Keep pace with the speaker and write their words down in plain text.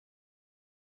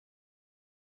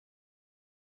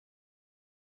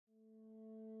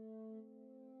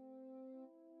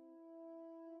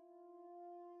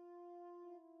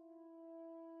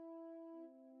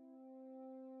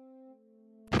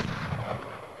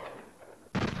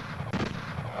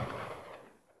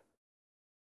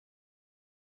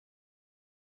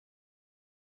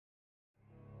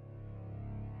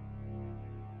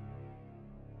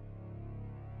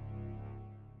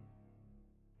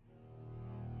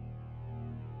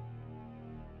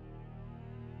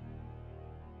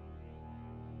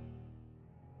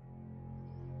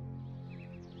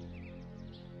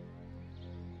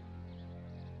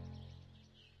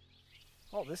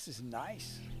Oh, this is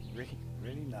nice. Really,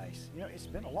 really nice. You know, it's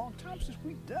been a long time since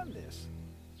we've done this.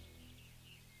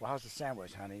 Well, how's the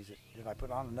sandwich, honey? Did I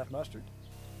put on enough mustard?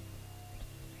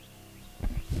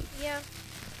 Yeah,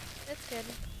 it's good.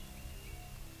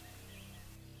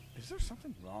 Is there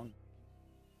something wrong?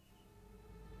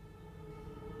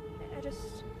 I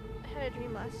just had a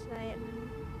dream last night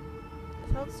and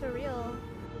it felt so real.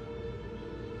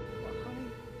 Well,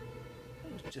 honey,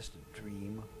 it was just a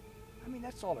dream. I mean,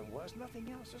 that's all it was.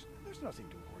 Nothing else. There's nothing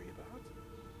to worry about.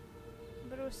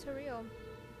 But it was so real.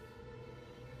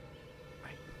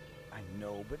 I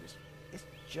know, but it's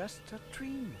just a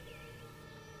dream.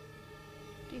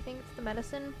 Do you think it's the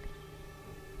medicine?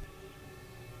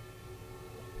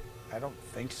 I don't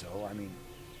think so. I mean,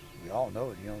 we all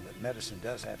know, that medicine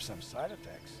does have some side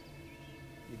effects.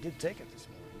 You did take it this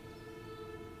morning.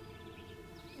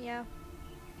 Yeah.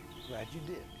 Glad you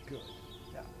did. Good.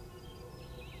 Now,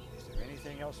 is there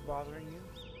anything else bothering you?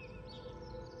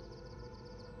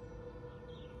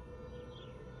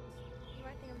 You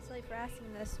might think I'm silly for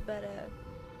asking this, but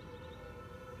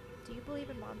do you believe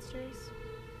in monsters?